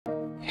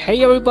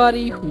Hey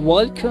everybody,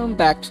 welcome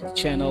back to the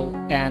channel,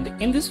 and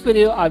in this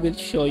video I will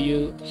show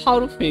you how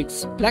to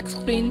fix black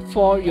screen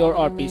for your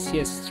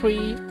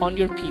Rpcs3 on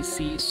your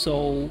PC.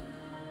 So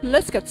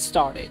let's get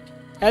started.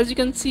 As you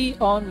can see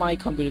on my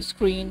computer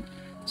screen,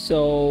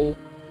 so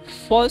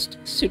first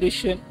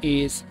solution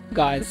is,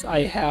 guys,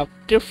 I have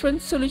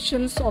different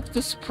solutions of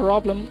this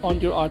problem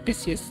on your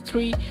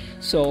Rpcs3,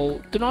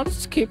 so do not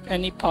skip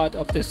any part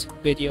of this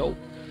video.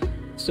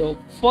 So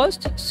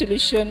first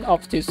solution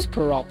of this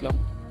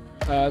problem,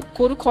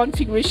 go to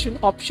configuration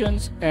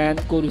options and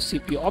go to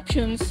CPU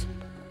options,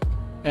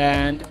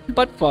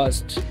 but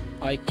first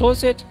I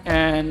close it.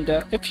 And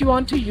if you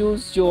want to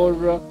use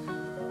your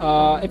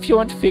if you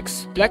want to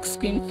fix black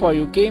screen for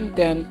your game,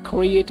 then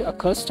create a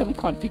custom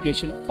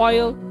configuration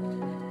file,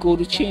 go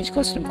to change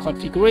custom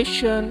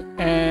configuration,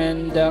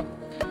 and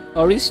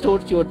restore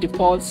your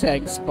default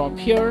settings from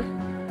here,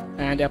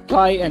 and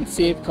apply and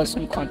save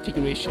custom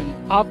configuration.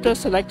 After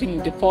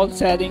selecting default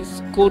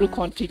settings, go to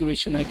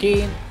configuration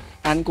again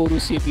and go to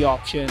CPU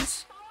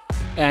options.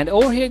 And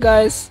over here,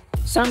 guys,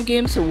 some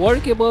games are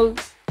workable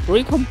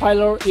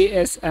recompiler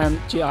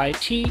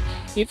ASMGIT.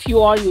 If you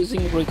are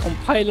using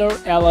recompiler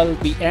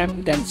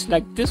LLVM, then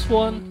select this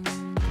one,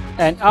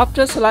 and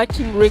after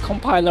selecting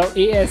recompiler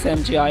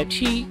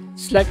ASMGIT,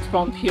 select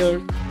from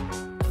here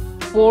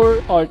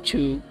 4 or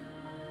 2,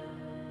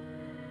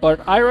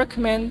 but I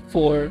recommend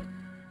 4,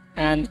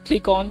 and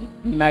click on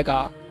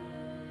Mega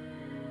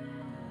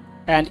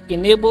and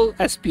enable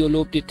SPO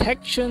loop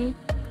detection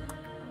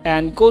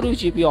and go to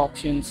GPU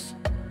options.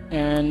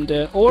 And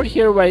over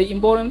here, very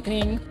important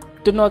thing,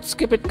 do not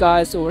skip it,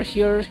 guys. Over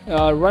here,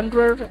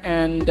 renderer,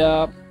 and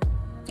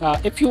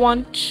if you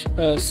want,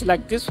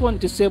 select this one,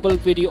 disable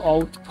video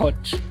output.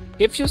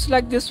 If you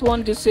select this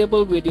one,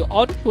 disable video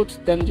output,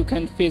 then you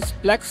can face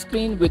black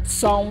screen with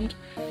sound,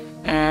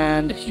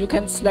 and you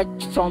can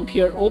select from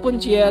here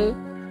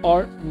OpenGL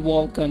or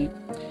Vulkan.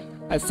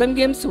 Some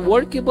games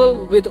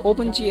workable with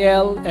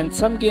OpenGL and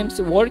some games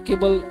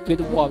workable with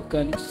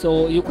Vulkan,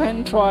 so you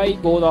can try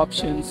both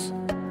options,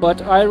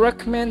 but I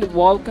recommend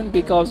Vulkan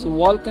because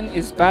Vulkan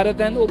is better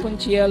than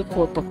OpenGL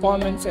for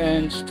performance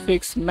and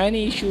fix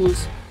many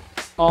issues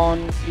on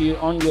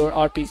your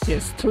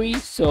Rpcs3.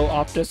 So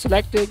after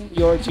selecting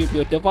your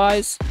GPU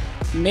device,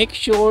 make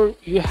sure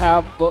you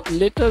have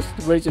latest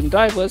version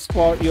drivers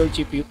for your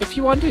GPU. If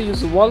you want to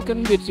use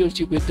Vulkan with your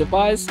GPU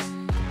device,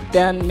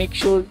 then make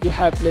sure you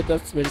have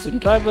latest version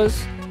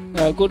drivers.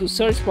 Go to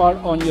search bar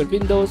on your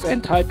Windows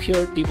and type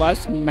here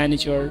device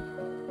manager,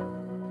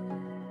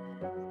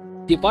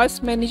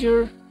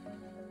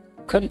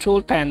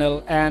 control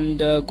panel, and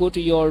go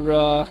to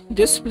your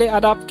display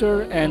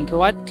adapter and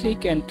right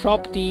click and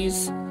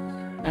properties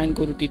and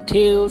go to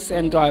details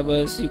and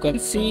drivers. You can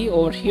see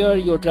over here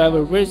your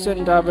driver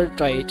version, driver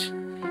trait.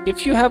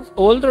 If you have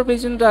older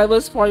version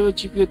drivers for your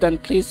GPU, then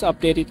please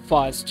update it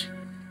fast.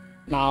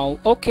 Now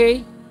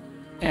okay.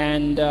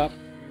 And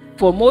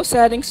for more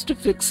settings to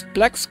fix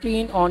black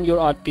screen on your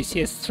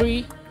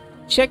Rpcs3,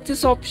 check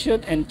this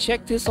option and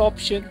check this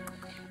option,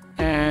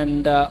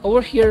 and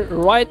over here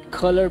right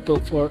color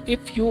buffer.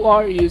 If you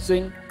are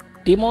using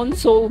Demon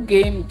Soul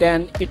game,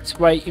 then it's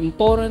very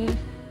important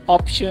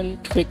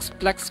option to fix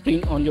black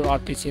screen on your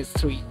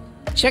Rpcs3.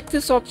 Check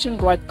this option,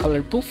 right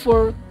color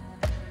buffer,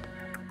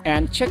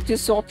 and check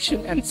this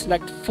option and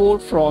select 4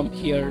 from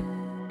here,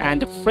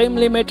 and frame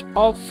limit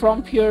off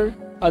from here.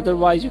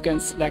 Otherwise you can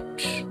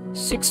select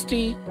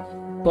 60,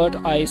 but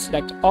I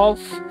select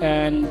off,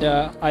 and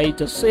I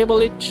disable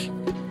it,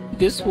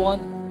 this one,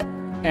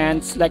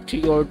 and select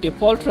your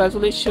default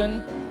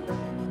resolution,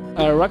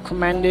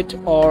 recommended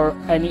or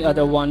any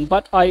other one,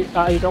 but I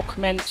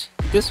recommend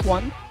this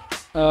one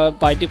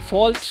by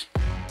default,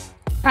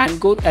 and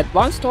go to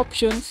advanced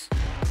options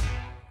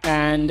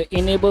and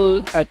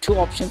enable 2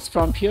 options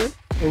from here,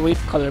 read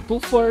color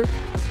buffer,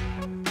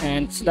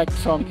 and select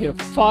from here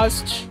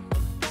fast,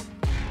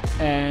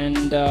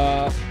 and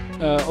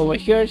over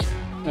here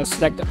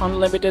select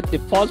unlimited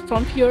default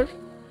from here,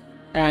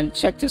 and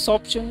check this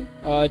option,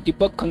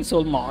 debug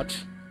console mod,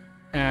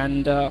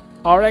 and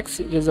RX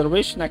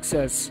reservation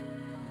access,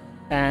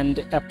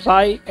 and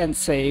apply and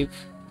save,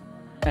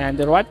 and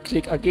right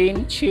click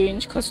again,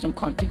 change custom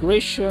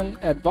configuration,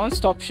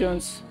 advanced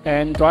options,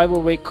 and driver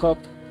wake up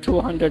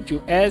 200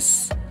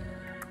 US,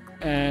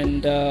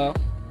 and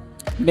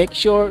make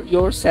sure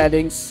your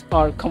settings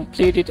are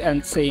completed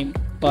and same,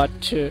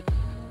 but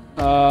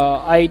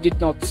I did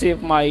not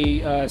save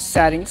my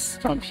settings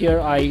from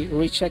here. I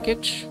recheck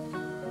it,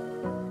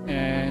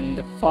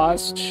 and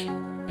fast,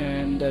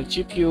 and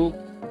GPU,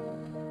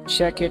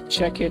 check it,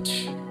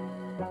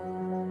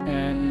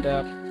 and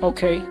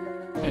okay,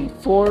 and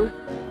 4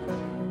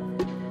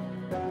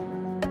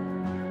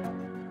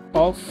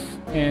 off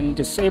and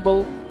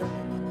disable.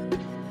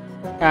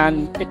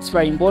 And it's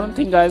very important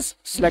thing, guys,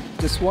 select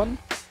this one,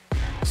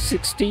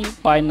 60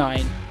 by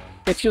 9.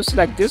 If you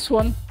select this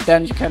one,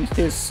 then you can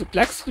face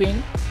black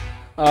screen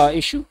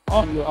issue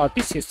on your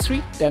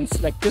Rpcs3. Then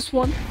select this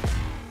one,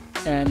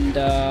 and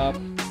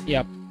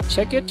yeah,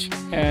 check it,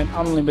 and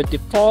unlimited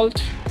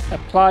default,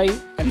 apply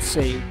and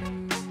save.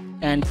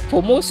 And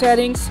for more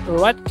settings,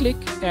 right click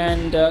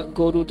and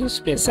go to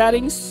display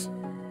settings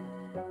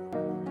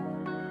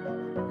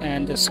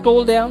and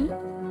scroll down,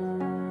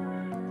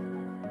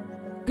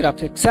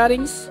 graphic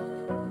settings,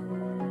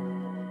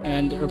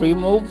 and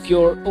remove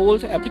your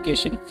old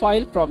application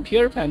file from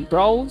here and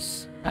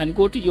browse and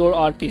go to your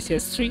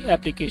Rpcs3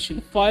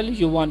 application file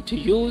you want to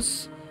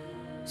use.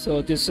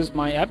 So this is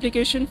my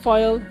application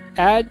file.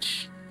 Add,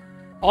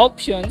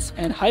 options,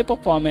 and high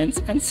performance,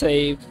 and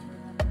save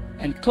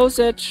and close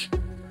it.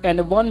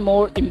 And one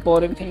more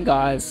important thing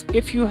guys,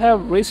 if you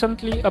have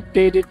recently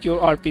updated your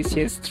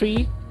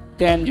Rpcs3,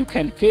 then you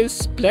can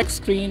face black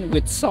screen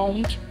with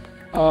sound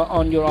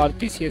on your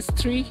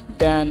Rpcs3.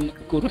 Then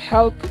go to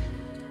help,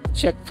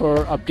 check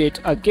for update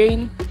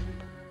again,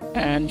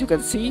 and you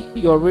can see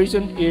your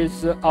version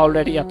is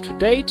already up to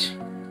date.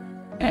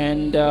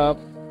 And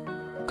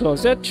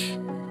close it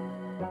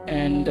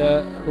and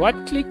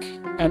right click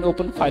and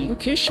open file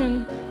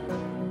location.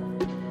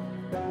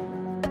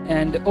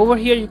 And over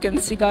here you can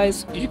see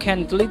guys, you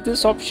can delete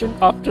this option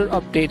after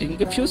updating.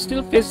 If you're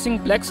still facing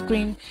black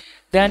screen,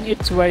 then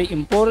it's very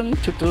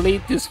important to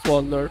delete this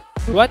folder.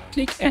 Right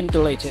click and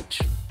delete it.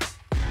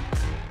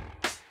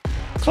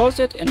 Close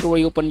it and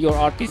reopen your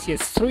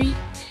Rpcs3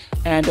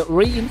 and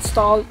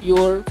reinstall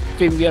your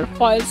firmware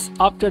files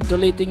after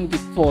deleting the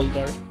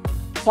folder.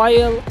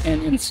 File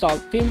and install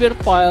firmware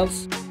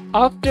files.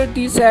 After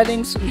these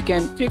settings, you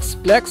can fix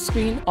black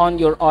screen on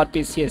your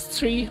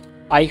Rpcs3.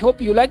 I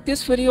hope you like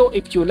this video.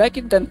 If you like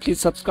it, then please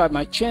subscribe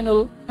my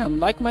channel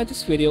and like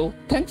this video.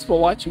 Thanks for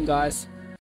watching guys.